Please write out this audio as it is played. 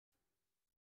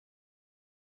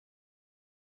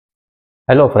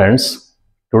Hello friends,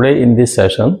 today in this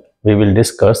session we will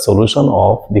discuss solution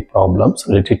of the problems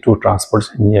related to transport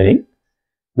engineering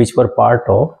which were part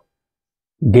of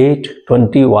GATE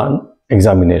 21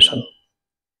 examination,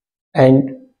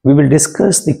 and we will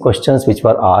discuss the questions which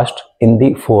were asked in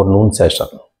the forenoon session.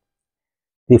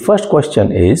 The first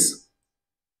question is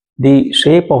the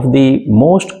shape of the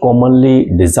most commonly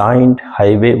designed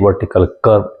highway vertical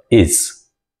curve is,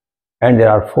 and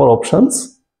there are four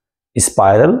options: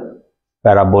 spiral,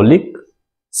 parabolic,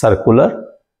 circular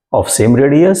of same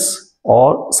radius,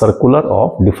 or circular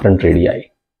of different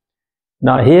radii.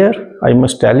 Now here I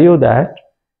must tell you that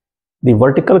the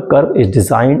vertical curve is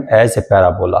designed as a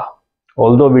parabola.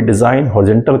 Although we design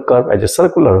horizontal curve as a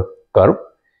circular curve,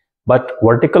 but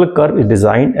vertical curve is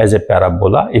designed as a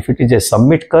parabola. If it is a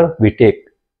summit curve, we take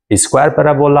a square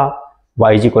parabola,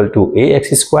 y is equal to ax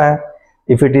square.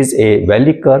 If it is a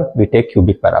valley curve, we take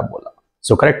cubic parabola.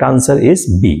 So correct answer is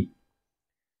B.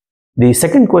 The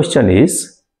second question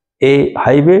is, a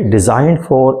highway designed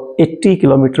for 80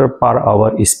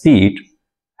 km/h speed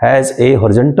has a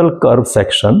horizontal curve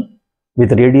section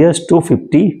with radius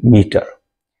 250 meter.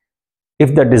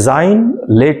 If the design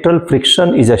lateral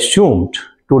friction is assumed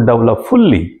to develop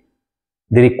fully,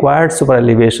 the required super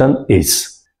elevation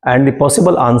is, and the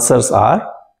possible answers are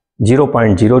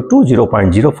 0.02,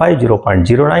 0.05,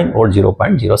 0.09 or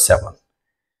 0.07.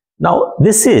 Now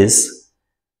this is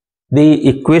the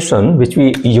equation which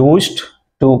we used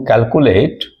to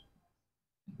calculate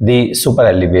the super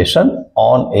elevation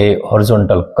on a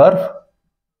horizontal curve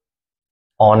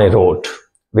on a road,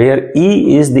 where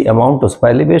E is the amount of super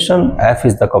elevation, F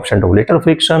is the coefficient of lateral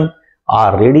friction,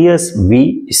 R radius,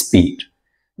 V speed.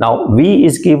 Now V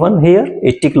is given here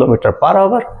 80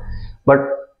 km/h, but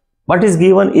what is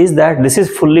given is that this is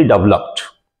fully developed,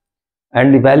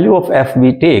 and the value of F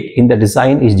we take in the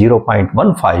design is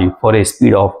 0.15 for a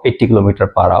speed of 80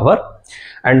 km/h,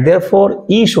 and therefore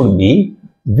E should be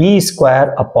V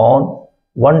square upon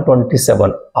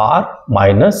 127R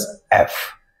minus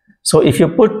F. So if you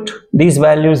put these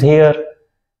values here,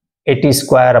 80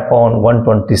 square upon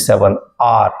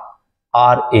 127R,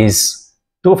 R is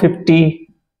 250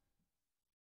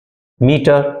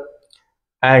 meter,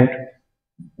 and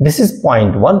this is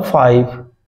 0.15,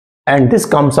 and this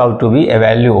comes out to be a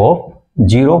value of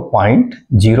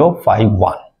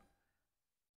 0.051.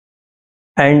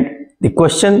 And the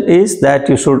question is that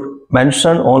you should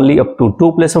mention only up to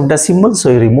 2 places of decimal, so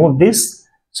you remove this.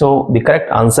 So the correct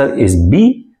answer is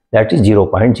B, that is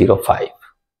 0.05.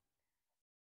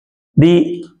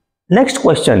 The next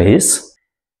question is,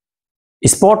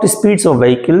 spot speeds of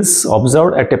vehicles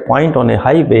observed at a point on a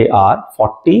highway are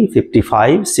 40,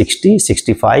 55, 60,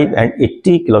 65 and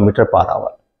 80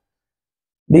 km/h.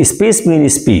 The space mean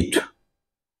speed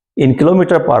in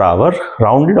km/h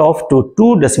rounded off to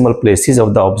 2 decimal places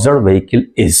of the observed vehicle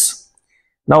is.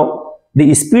 Now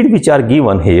the speed which are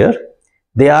given here,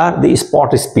 they are the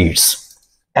spot speeds,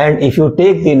 and if you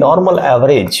take the normal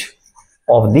average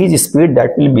of these speed,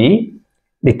 that will be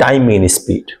the time mean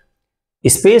speed.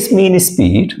 Space mean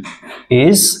speed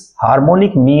is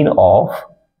harmonic mean of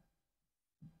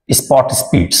spot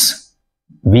speeds,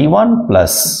 V1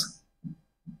 plus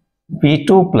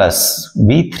V2 plus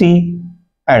V3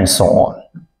 and so on.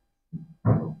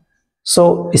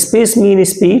 So space mean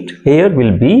speed here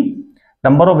will be,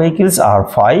 number of vehicles are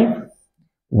 5,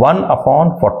 1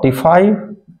 upon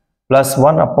 45 plus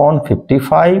 1 upon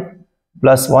 55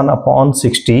 plus 1 upon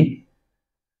 60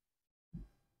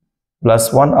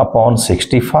 plus 1 upon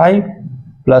 65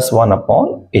 plus 1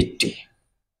 upon 80.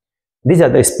 These are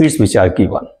the speeds which are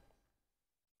given,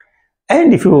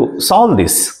 and if you solve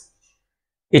this,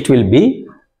 it will be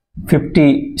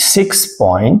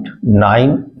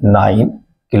 56.99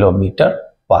 km/h,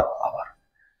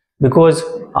 because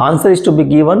answer is to be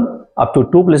given up to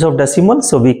 2 places of decimal,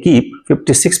 so we keep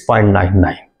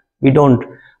 56.99. We don't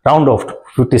round off to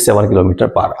 57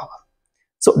 km/h.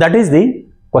 So that is the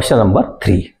question number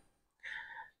 3.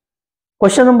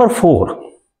 Question number 4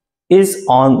 is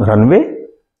on runway.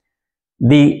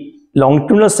 The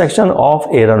longitudinal section of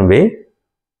a runway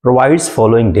provides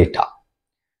following data.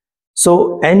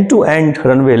 So end-to-end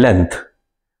runway length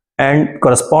and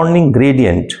corresponding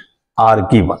gradient are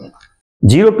given.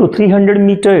 0 to 300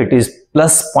 meter, it is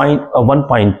plus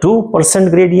 1.2%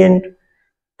 gradient.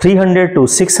 300 to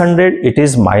 600, it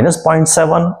is minus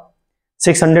 0.7.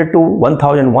 600 to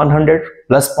 1100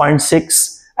 plus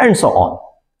 0.6, and so on.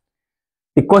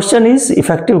 The question is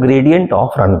effective gradient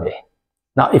of runway.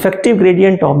 Now effective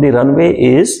gradient of the runway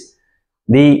is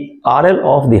the RL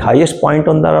of the highest point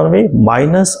on the runway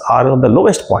minus RL of the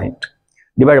lowest point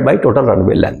divided by total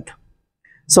runway length.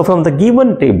 So from the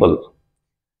given table,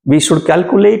 we should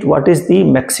calculate what is the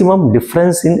maximum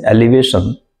difference in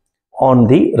elevation on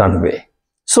the runway.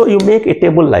 So you make a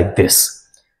table like this,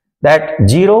 that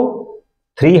 0,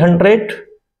 300,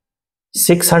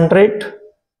 600,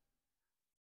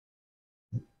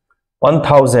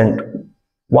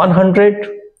 1100,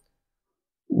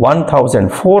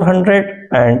 1400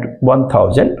 and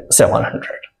 1700.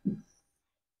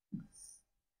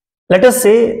 Let us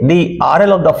say the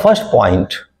RL of the first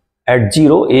point at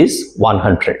 0 is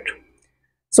 100.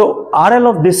 So RL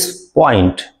of this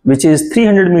point, which is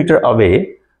 300 meter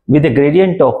away with a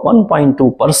gradient of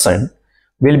 1.2%,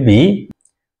 will be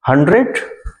 100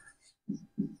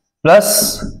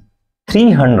 plus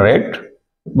 300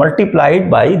 multiplied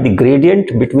by the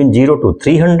gradient between 0 to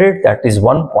 300, that is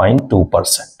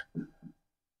 1.2%.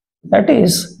 That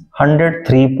is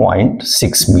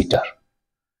 103.6 meter.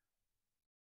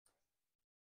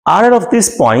 RL of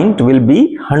this point will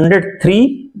be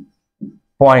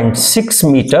 103.6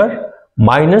 meter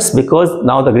minus, because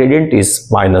now the gradient is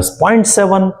minus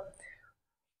 0.7,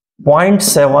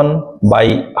 0.7 by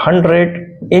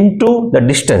 100 into the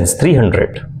distance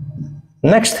 300,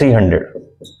 next 300,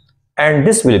 and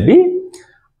this will be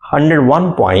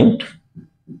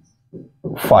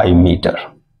 101.5 meter.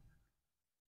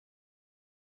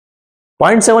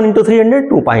 0.7 into 300,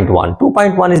 2.1.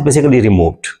 2.1 is basically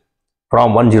removed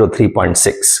from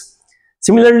 103.6.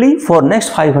 Similarly, for next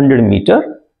 500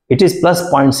 meter, it is plus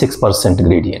 0.6%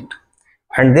 gradient,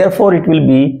 and therefore it will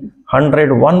be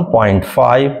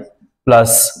 101.5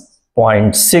 plus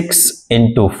 0.6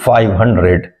 into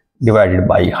 500 divided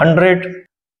by 100.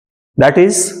 That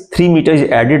is 3 meters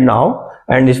added now,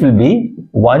 and this will be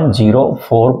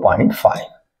 104.5.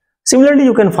 Similarly,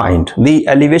 you can find the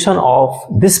elevation of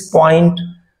this point.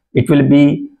 It will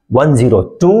be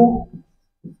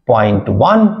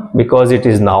 102.1, because it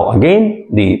is now again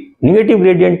the negative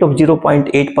gradient of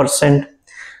 0.8%.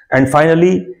 And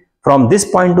finally, from this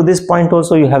point to this point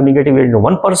also you have negative gradient of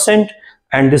 1%,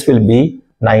 and this will be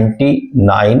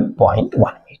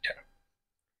 99.1 meter.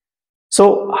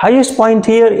 So highest point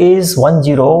here is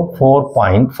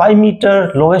 104.5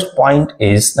 meter, lowest point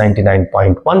is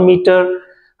 99.1 meter,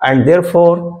 and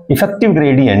therefore effective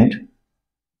gradient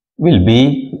will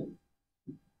be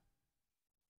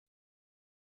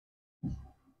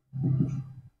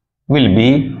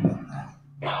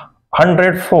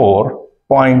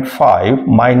 104.5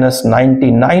 minus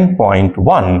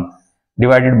 99.1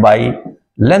 divided by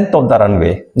length of the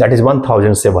runway, that is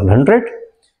 1700,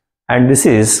 and this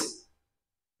is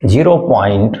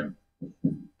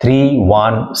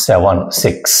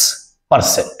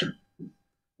 0.3176%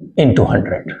 into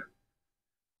 100.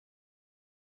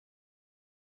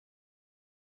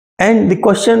 And the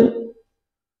question,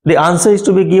 the answer is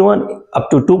to be given up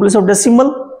to 2 places of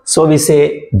decimal, so we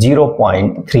say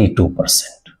 0.32%.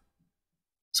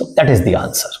 So that is the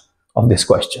answer of this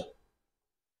question.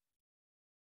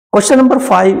 Question number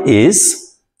 5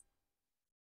 is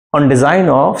on design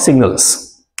of signals.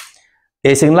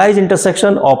 A signalized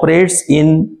intersection operates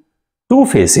in 2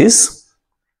 phases.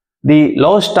 The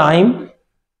lowest time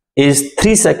is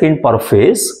 3 seconds per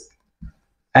phase,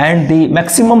 and the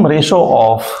maximum ratio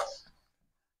of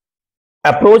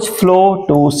approach flow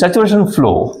to saturation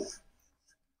flow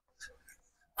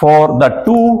for the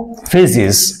 2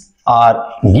 phases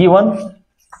are given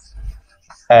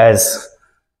as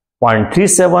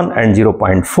 0.37 and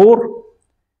 0.4.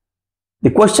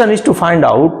 The question is to find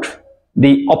out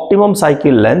the optimum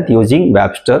cycle length using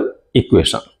Webster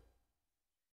equation.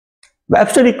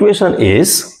 Webster equation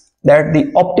is that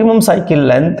the optimum cycle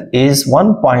length is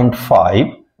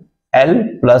 1.5 L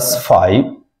plus 5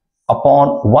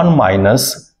 upon 1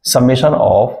 minus summation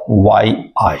of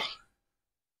yi.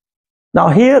 Now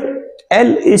here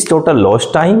L is total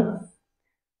lost time,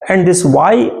 and this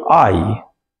yi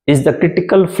is the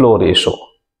critical flow ratio.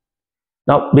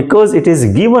 Now because it is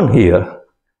given here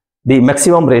the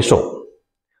maximum ratio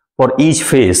for each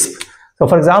phase. So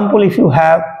for example, if you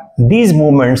have these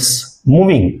movements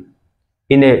moving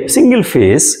in a single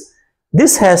phase,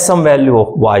 this has some value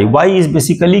of y. Y is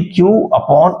basically Q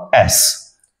upon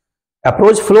S.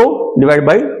 Approach flow divided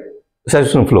by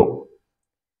saturation flow.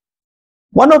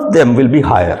 One of them will be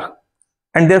higher,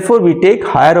 and therefore we take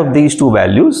higher of these 2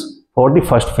 values for the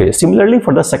first phase. Similarly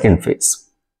for the second phase.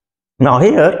 Now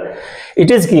here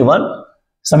it is given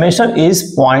summation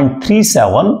is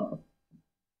 0.37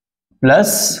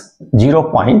 plus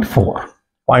 0.4,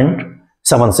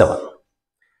 0.77.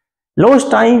 Lowest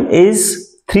time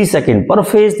is 3 seconds per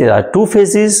phase. There are 2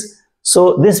 phases.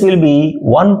 So this will be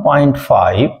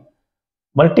 1.5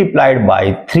 multiplied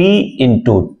by 3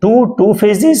 into 2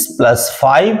 phases plus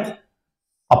 5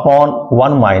 upon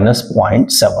 1 minus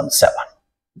 0.77.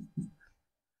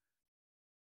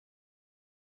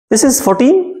 This is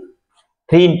 14.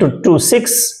 3 into 2,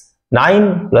 6.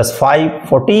 9 plus 5,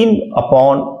 14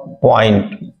 upon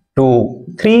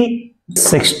 0.23,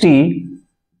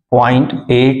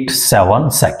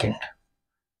 60.87 second.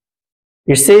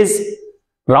 It says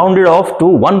rounded off to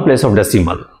one place of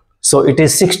decimal. So it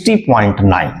is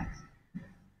 60.9.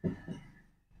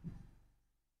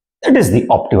 That is the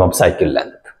optimum cycle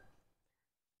length.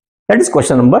 That is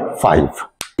question number 5.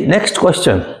 Next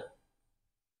question.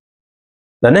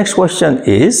 The next question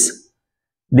is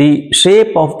the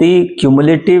shape of the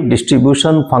cumulative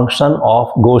distribution function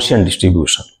of Gaussian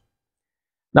distribution.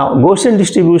 Now, Gaussian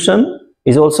distribution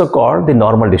is also called the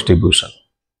normal distribution,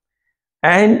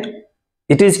 and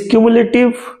it is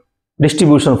cumulative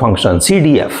distribution function,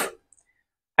 CDF.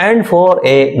 And for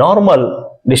a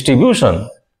normal distribution,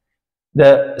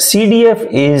 the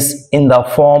CDF is in the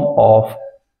form of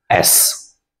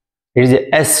S. It is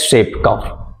a S-shaped curve.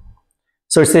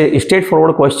 So it's a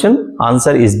straightforward question.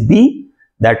 Answer is B.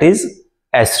 That is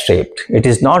S-shaped. It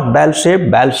is not bell-shaped.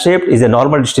 Bell-shaped is a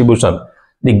normal distribution.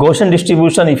 The Gaussian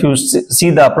distribution, if you see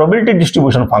the probability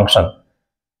distribution function,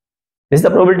 this is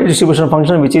the probability distribution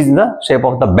function which is in the shape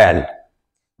of the bell.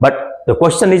 But the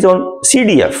question is on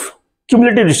CDF,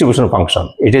 cumulative distribution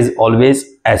function. It is always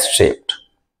S-shaped.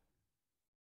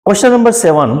 Question number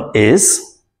 7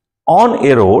 is, on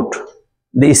a road,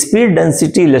 the speed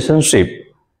density relationship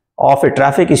of a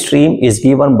traffic stream is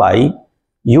given by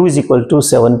U is equal to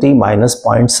 70 minus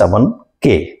 0.7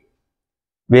 K,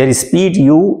 where speed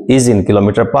U is in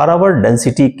kilometer per hour,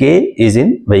 density K is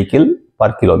in vehicle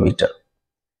per kilometer.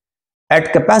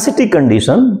 At capacity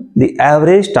condition, the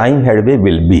average time headway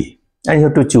will be, and you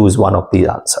have to choose one of these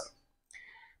answers.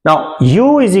 Now,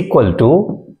 U is equal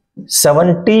to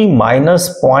 70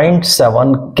 minus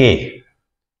 0.7 K.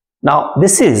 Now,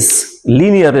 this is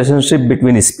linear relationship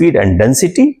between speed and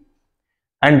density,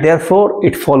 and therefore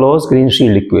it follows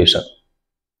Green-Shield equation.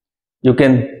 You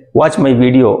can watch my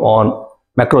video on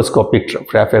macroscopic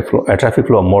traffic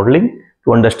flow modeling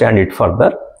to understand it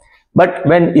further. But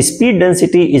when speed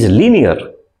density is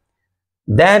linear,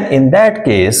 then in that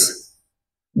case,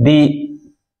 this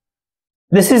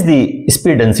is the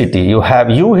speed density. You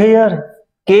have U here,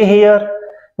 K here.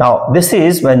 Now this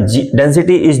is when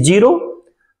density is 0.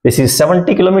 This is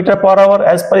 70 km per hour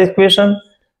as per equation.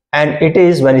 And it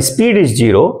is when speed is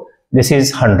 0, this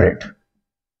is 100.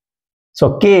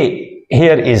 So K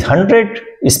here is 100,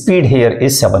 speed here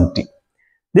is 70.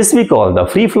 This we call the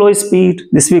free flow speed,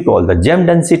 this we call the jam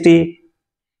density,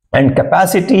 and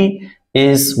capacity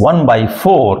is 1 by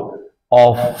 4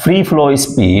 of free flow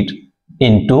speed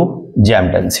into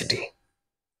jam density.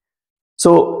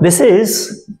 So this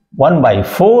is 1 by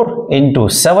 4 into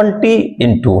 70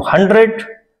 into 100,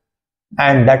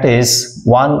 and that is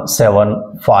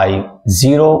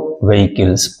 1750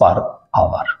 vehicles per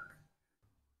hour.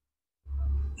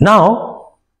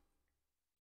 Now,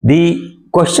 the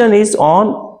question is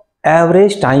on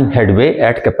average time headway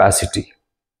at capacity.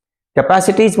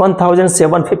 Capacity is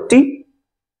 1750.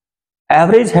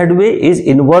 Average headway is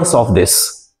inverse of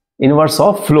this, inverse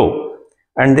of flow,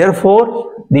 and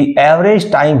therefore the average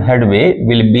time headway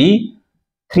will be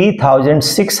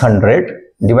 3600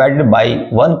 divided by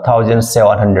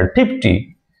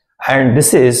 1750, and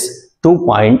this is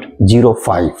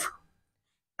 2.05.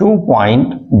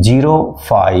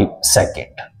 2.05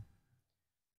 second.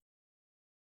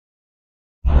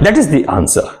 That is the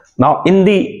answer. Now, in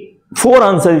the 4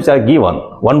 answers which are given,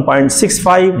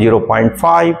 1.65,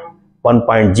 0.5,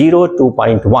 1.0,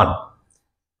 2.1.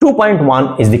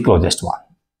 2.1 is the closest one.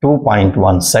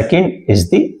 2.1 second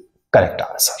is the correct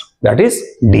answer. That is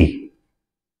D.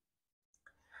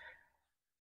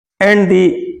 And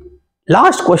the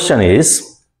last question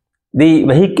is, the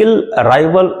vehicle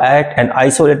arrival at an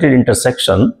isolated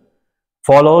intersection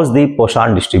follows the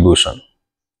Poisson distribution.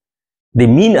 The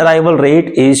mean arrival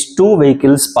rate is 2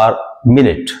 vehicles per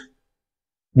minute.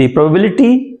 The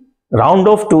probability round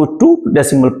off to 2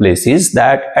 decimal places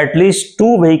that at least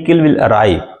 2 vehicles will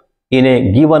arrive in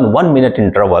a given 1 minute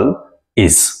interval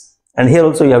is, and here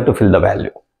also you have to fill the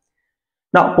value.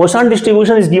 Now, Poisson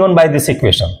distribution is given by this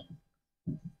equation,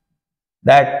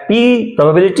 that P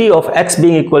probability of x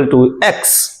being equal to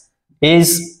x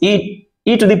is e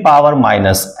to the power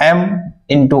minus m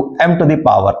into m to the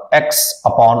power x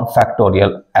upon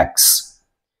factorial x,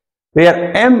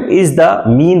 where m is the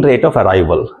mean rate of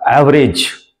arrival,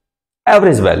 average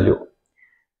value.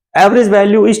 Average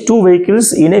value is 2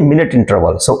 vehicles in a minute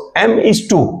interval. So m is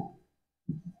 2.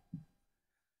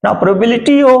 Now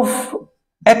probability of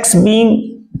x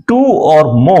being 2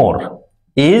 or more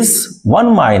is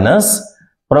 1 minus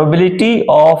probability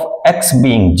of x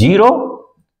being 0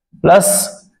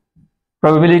 plus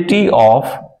probability of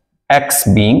x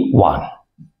being 1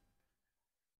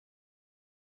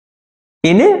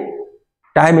 in a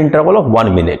time interval of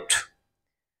 1 minute.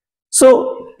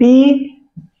 So p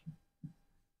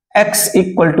x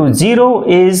equal to 0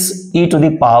 is e to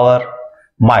the power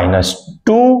minus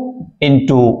 2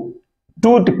 into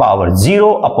 2 to the power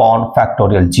 0 upon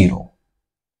factorial 0.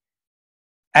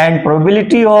 And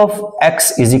probability of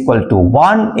x is equal to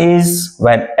 1 is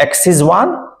when x is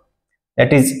 1,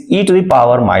 that is e to the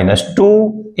power minus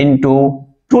 2 into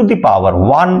 2 to the power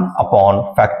 1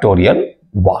 upon factorial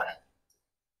 1.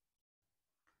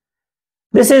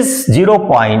 This is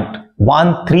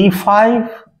 0.135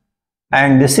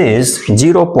 and this is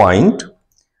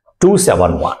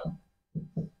 0.271.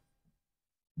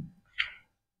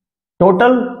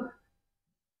 Total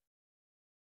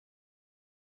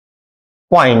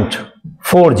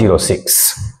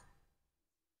 0.406.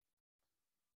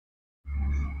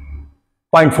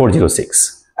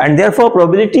 0.406, and therefore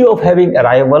probability of having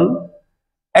arrival,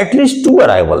 at least 2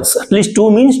 arrivals, at least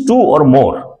 2 means 2 or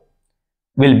more,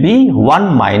 will be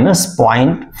 1 minus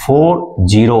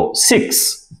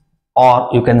 0.406, or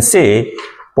you can say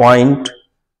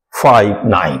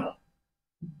 0.59.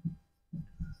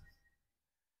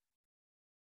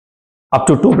 Up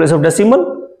to 2 place of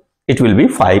decimal, it will be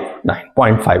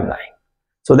 0.59.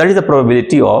 So that is the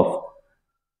probability of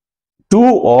 2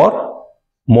 or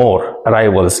more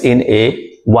arrivals in a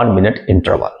 1 minute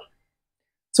interval.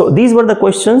 So these were the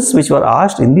questions which were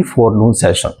asked in the forenoon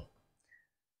session.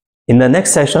 In the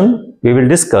next session, we will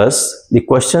discuss the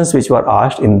questions which were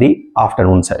asked in the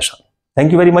afternoon session.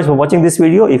 Thank you very much for watching this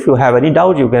video. If you have any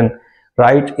doubt, you can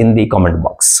write in the comment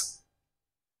box.